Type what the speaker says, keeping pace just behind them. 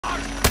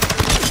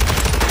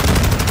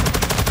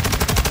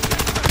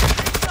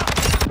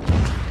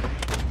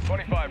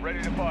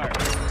Ready to fire.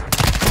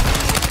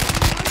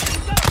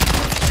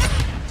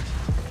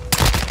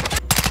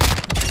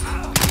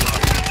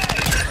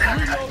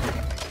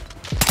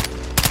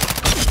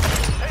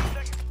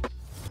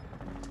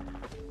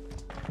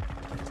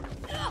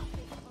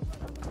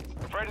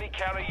 Friendly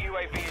counter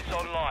UAV is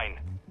online.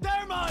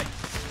 Thermite!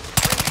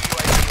 Friendly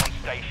UAV on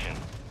station.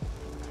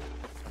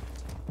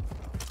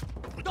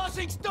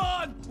 Nothing's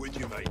done! With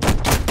you, mate.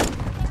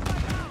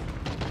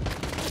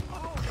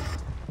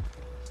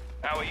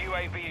 Our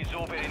UAV is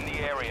orbiting the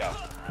area.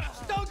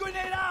 Stun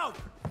grenade out!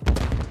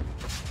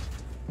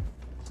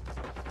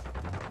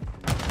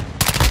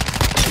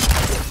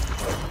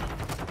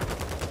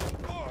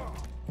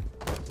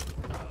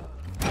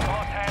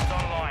 Hard hands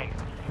online.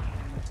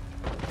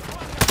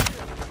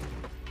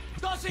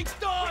 Nothing's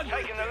done!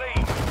 Taking the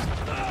lead.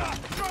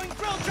 Throwing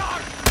drill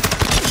charge!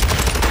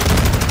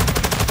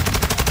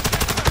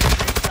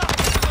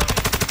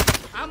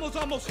 Ammo's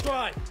almost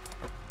dry.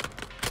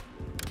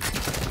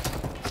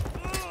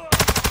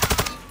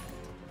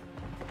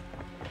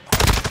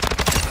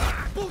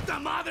 ¡Puta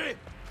madre!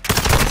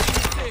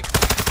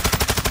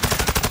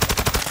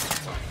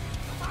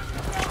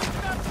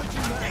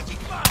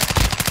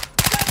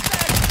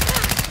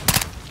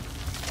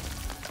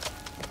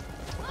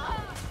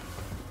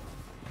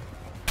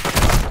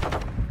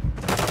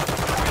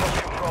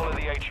 Control of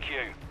the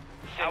HQ.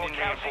 Our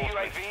counter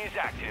UAV is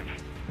active.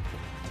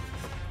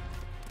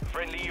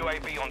 Friendly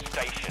UAV on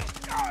station.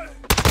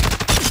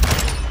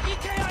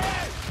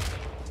 EKIA!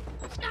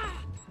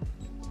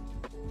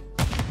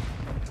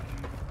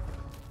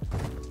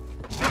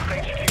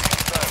 Next HQ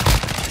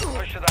confirmed.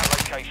 Push to that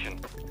location.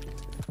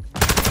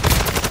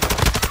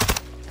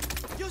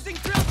 Using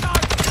drill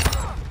charge!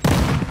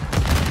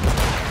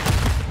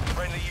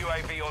 Friendly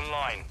UAV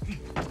online.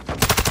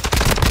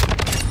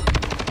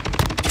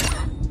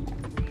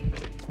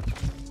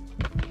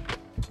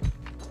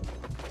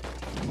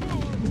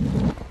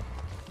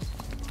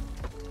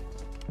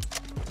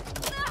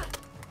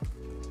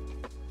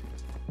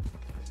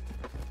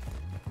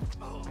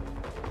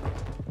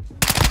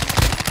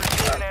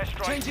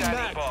 Changing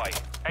Standing mag. by.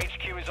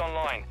 HQ is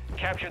online.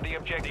 Capture the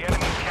objective. The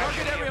enemy's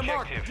captured Target the area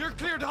marked. objective. You're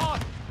cleared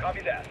hot.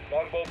 Copy that.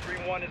 Longbow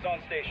 3-1 is on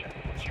station.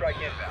 Strike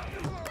inbound.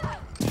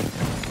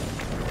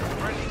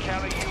 Friendly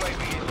counter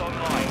UAV is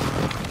online.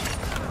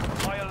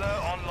 High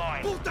alert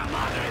online. Puta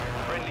madre!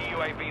 Friendly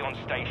UAV on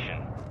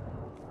station.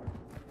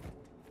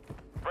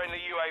 Friendly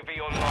UAV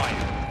online.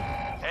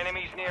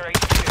 Enemies near HQ.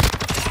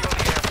 Secure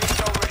the air.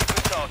 Missile ready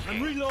for tasking.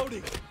 I'm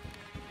reloading.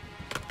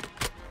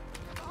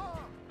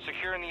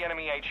 Securing the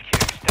enemy HQ.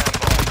 Stand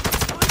by.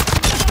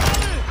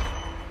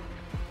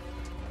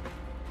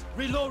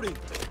 Reloading.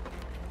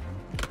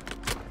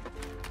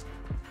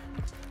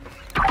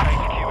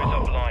 HQ is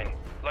offline.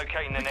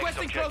 Locating the next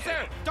Requesting close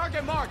objective. air.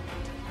 Target marked.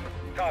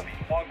 Copy.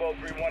 Longbow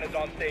 3-1 is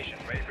on station.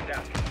 Ready for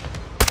tasking.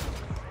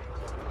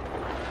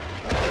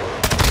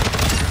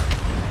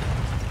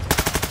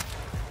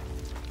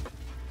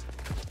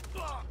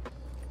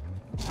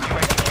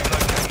 UHQ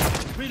located.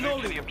 Move to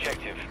Reloading. the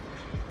objective.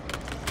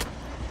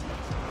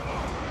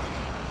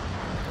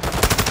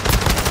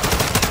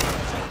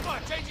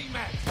 Changing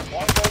mag.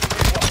 Longbow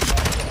 3-1 on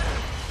station.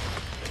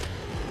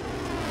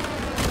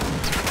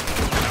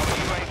 Our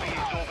UAV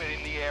is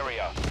orbiting the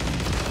area.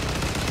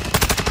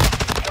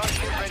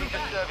 Gunship ready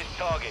for service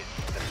targets.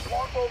 This is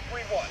Longbow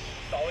 3-1.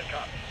 Solid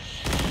copy.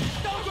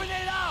 Stun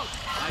grenade out!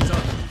 Eyes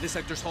up. This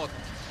sector's hot.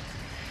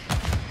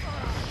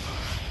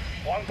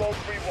 Longbow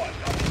 3-1.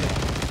 Copy that.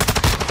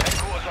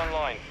 Headquarters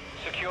online.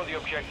 Secure the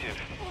objective.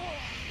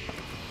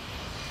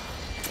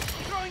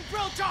 Throwing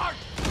drill charge!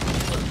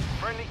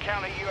 Friendly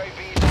counter UAV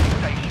is on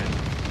station.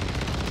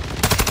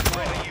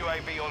 Friendly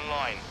UAV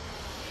online.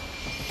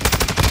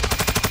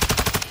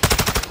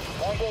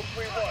 Longbow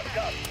 3-1.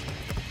 Copy.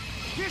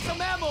 Here's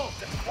some ammo!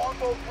 This is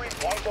Longbow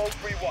 3-1. Longbow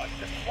 3-1.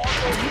 This is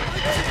Longbow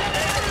 3-1.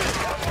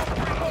 Longbow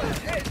 3-1 is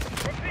hit.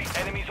 Repeat.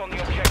 Enemies on the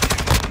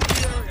objective.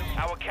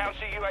 Our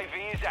counter UAV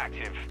is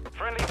active.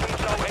 Friendly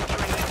missile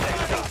entering this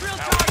sector.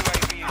 Our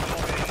UAV is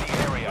orbiting the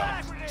area.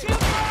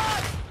 Shield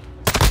rod!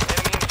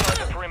 Enemy inside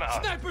the perimeter.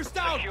 Sniper's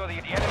down! Secure the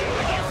enemy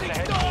securing the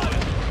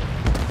headquarters.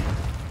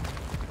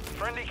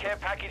 Friendly care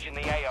package in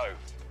the AO.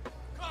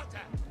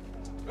 Contact!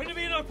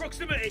 Enemy in our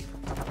proximity!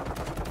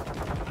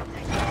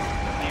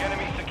 The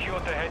enemy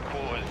secured the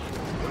headquarters.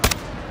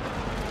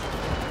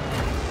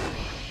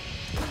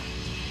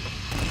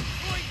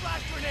 Throwing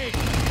flash grenade!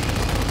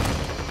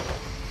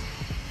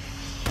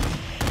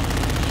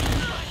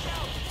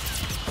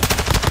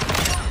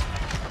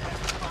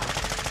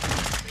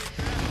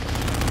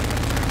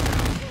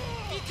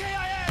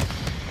 EKIA!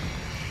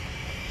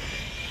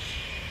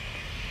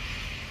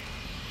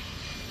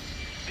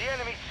 The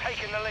enemy's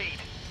taken the lead.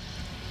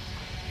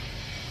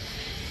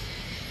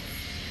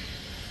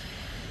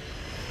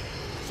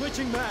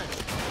 Switching mag!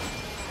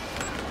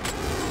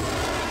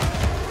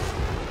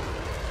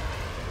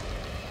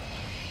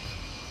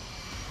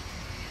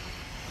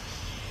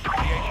 The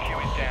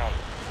HQ is down.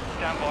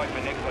 Stand by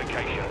for next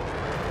location.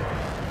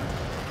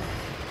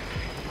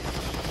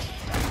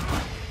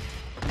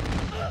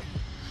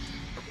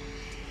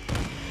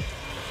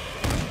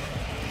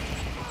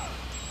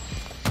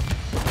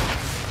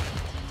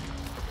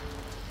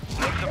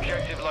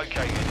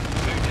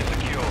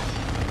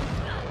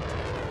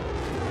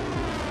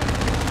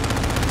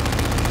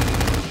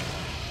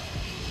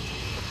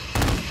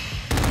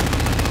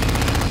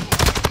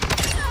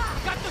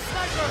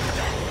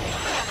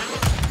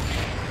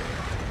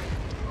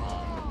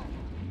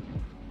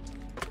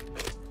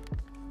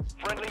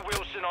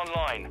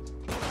 online.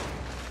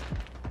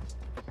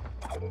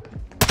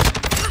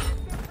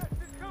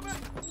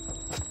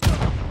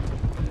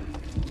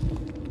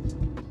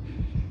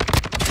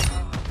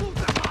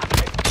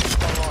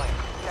 Online.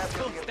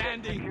 Capture the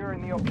objective.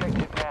 Securing the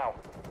objective now.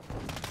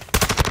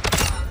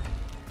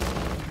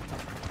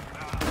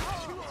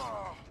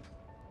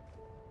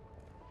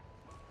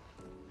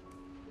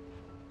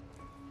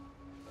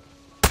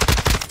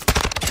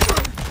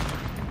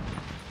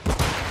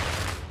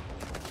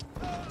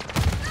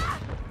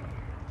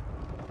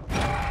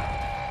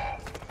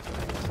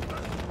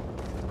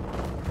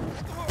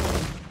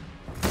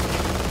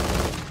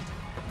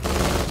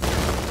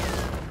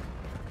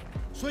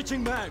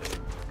 Switching back.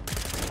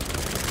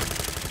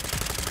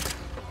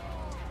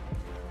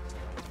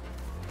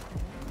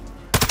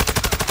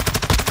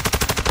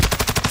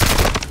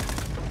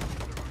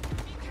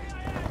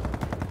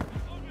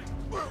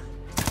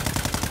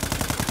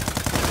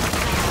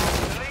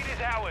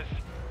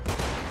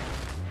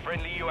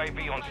 Friendly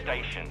UAV on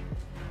station.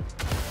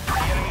 The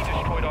enemy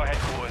destroyed our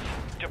headquarters.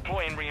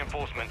 Deploying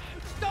reinforcements.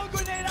 Stun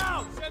grenade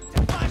out!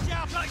 Flash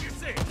out! Like you're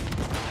sick!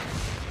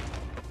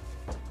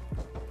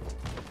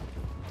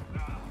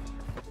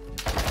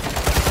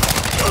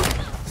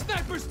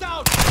 Sniper's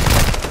down!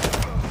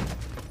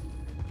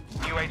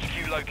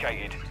 UHQ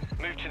located.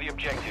 Move to the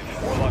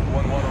objective. Warlock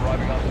 1-1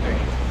 arriving on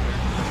station.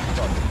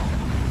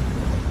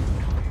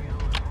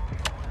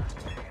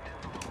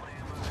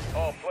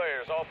 All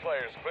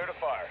players, clear to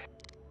fire.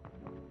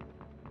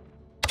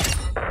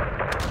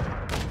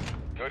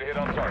 Good hit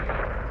on target.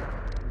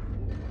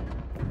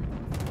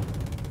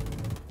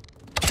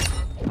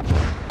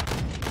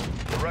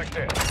 Direct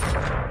hit.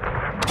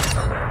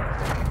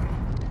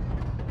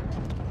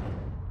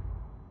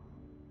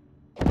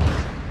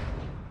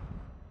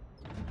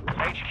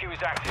 HQ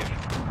is active.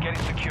 Get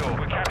it secure.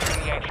 We're capturing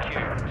the HQ.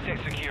 Set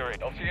secure it.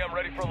 LCM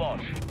ready for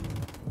launch.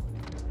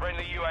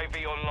 Friendly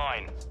UAV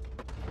online.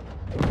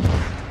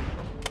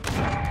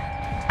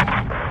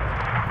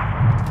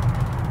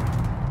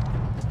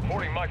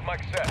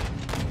 Mike set.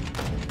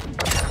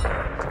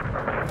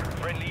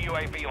 Friendly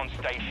UAV on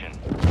station.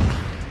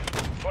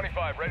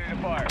 25, ready to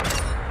fire.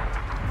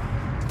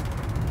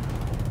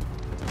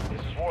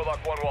 This is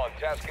Warlock 1-1,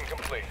 tasking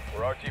complete.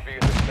 We're RTV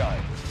at this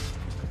time.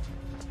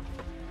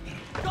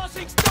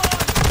 Tossing stun!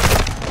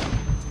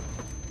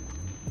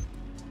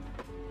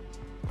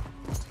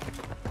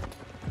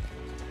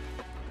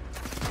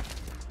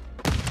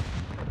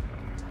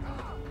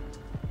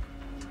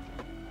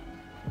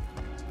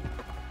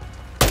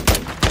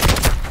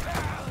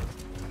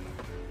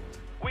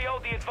 We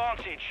hold the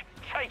advantage.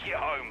 Take it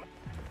home.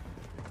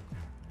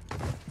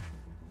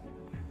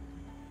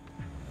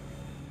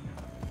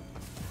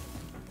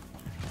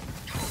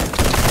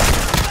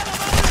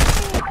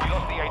 We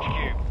lost the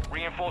HQ.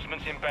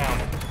 Reinforcements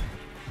inbound.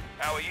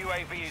 Our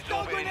UAV is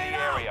orbiting the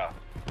area.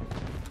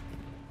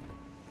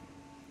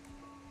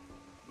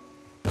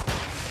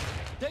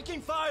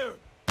 Taking fire!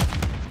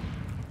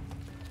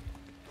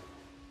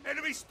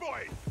 Enemy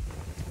spotted!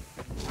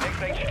 Next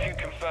HQ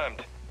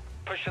confirmed.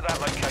 Push to that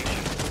location.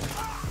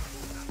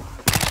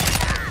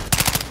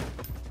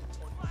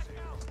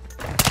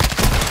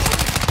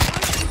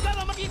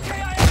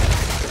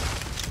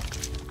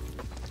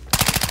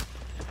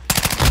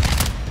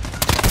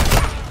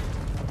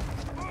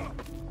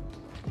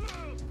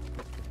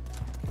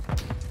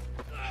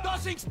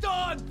 Tossing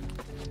stun!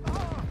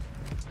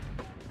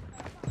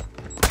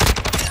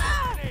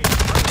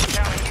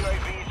 Counter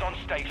UAVs on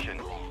station.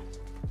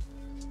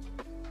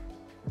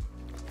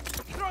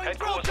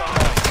 Headquarters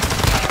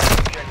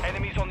online.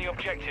 Enemies on the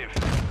objective.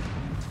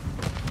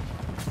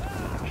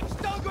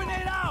 Stun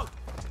grenade out!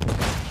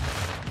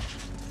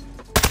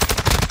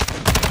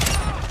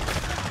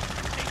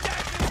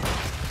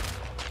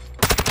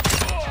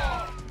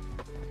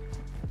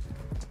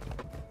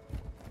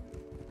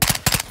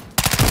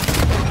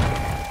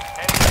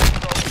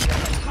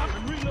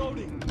 I'm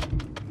reloading.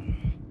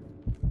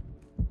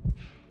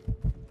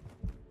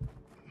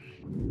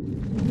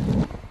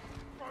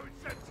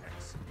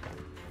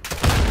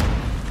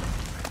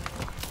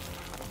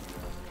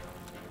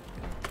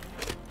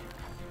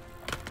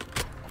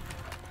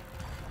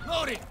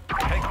 Loading.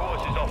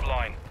 Headquarters is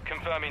offline.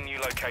 Confirming new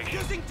location.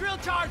 Using drill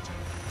charge.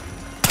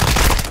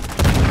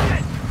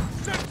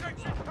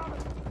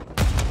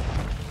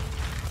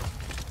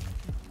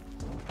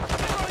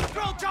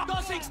 Drill charge.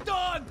 Tossing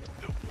stun.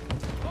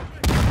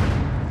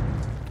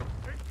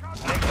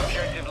 Next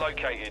objective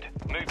located.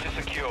 Move to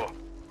secure.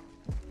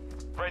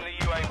 Friendly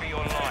UAV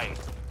online.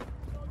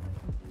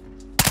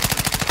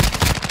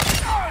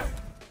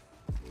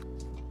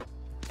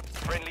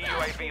 Friendly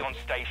UAV on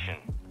station.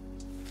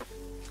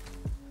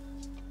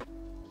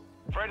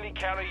 Friendly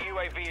counter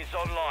UAV is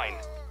online.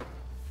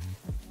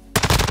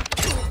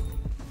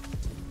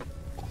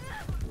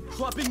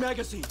 Swapping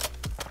magazine.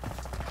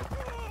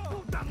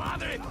 Puta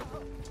madre!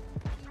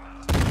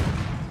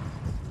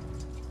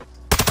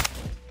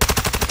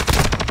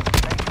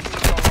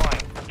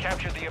 Online.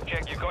 Capture the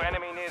objective. You've got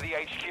enemy near the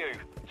HQ.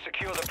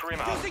 Secure the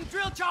perimeter. Using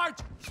drill charge.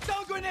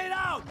 Stun grenade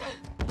out.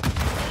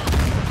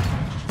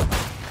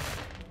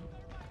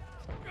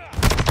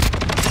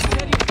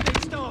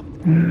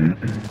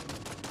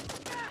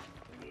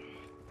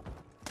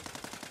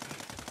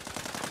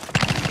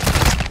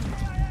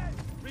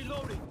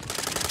 Reloading.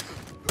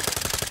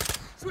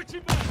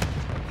 Switching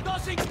back.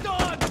 Nothing's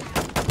done.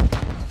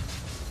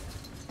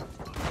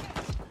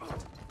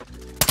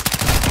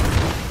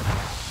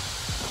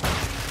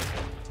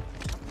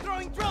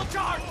 Throwing drill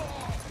charge.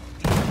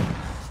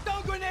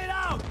 Stun grenade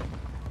out.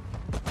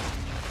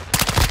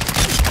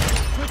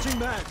 Switching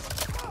back.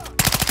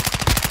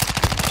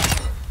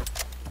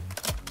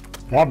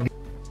 What?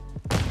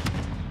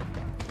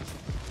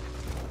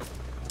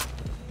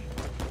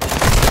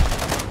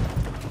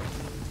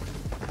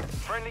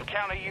 Friendly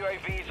counter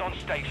UAV is on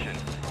station.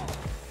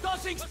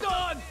 Nothing's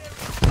done.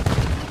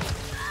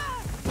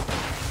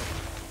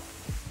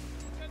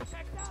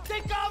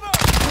 Take cover.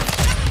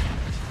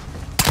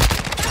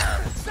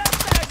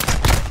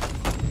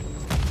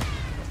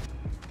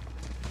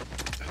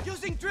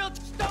 Using drill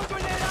stun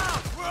grenade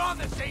out. We're on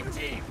the same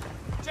team.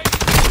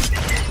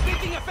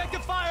 Taking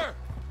effective fire.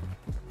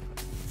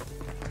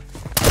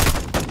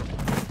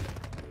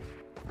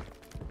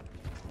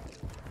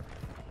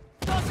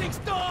 Nothing's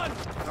done.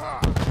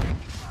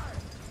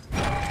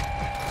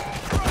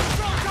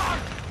 Drill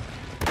charge.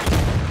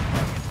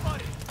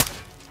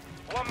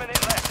 1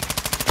 minute left.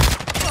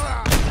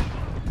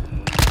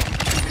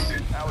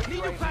 Our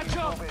Need to patch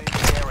up. in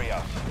the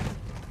area.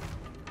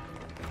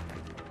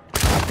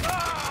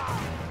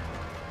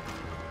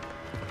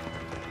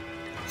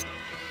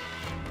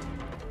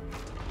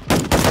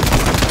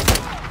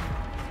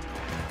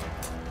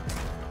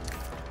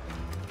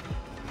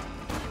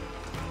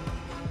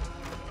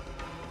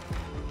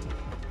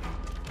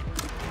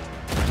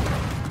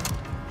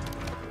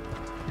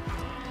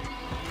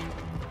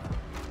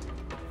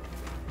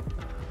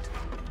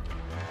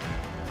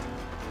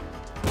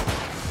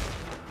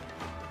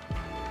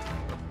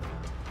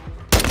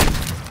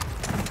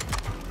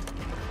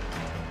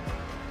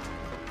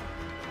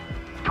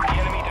 The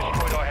enemy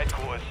destroyed our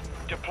headquarters.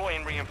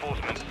 Deploying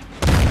reinforcements.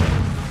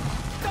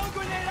 Stun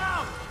grenade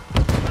out.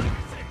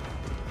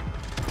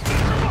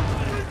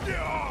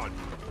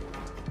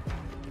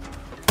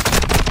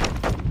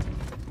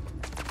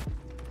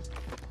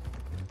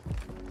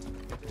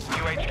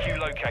 UHQ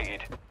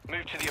located.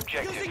 Move to the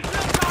objective. Using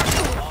drill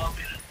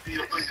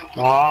charge.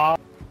 Ah.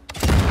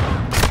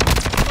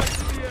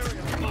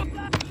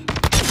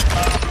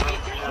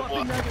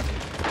 Swapping magazine.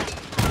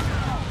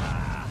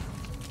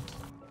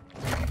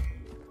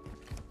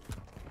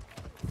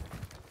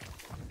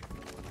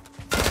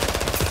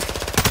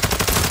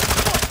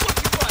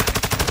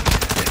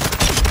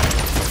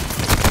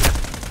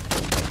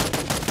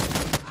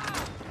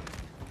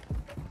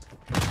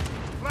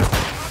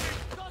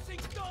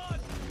 Nothing's done.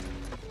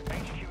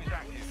 HQ is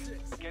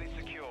active. Get it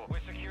secure. We're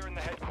securing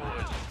the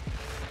headquarters.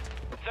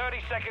 30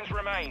 seconds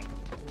remain.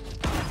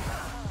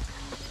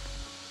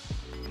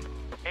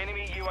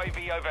 Enemy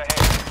UAV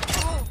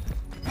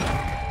overhead.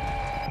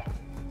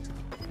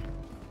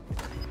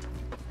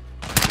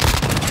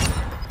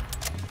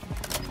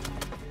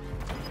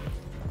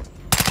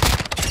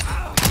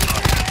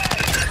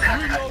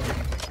 Reloading.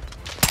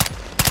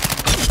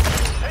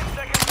 10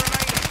 seconds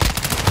remaining.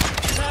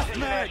 Last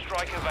mag.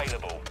 Airstrike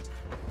available.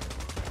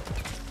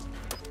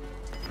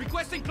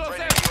 Requesting close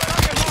Friendly air. UAV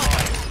Target mark.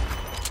 online.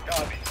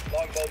 Copy.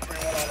 Longbow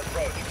 3-1 on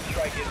approach.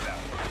 Strike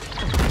inbound.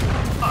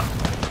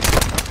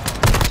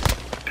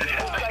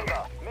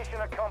 Saber,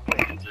 mission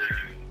accomplished.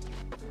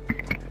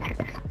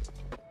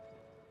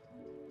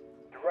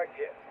 Direct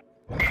hit.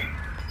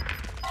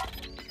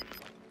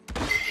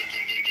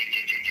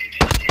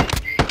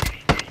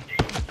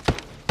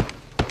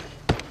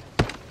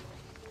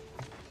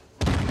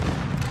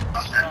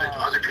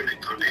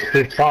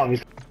 This bomb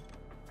is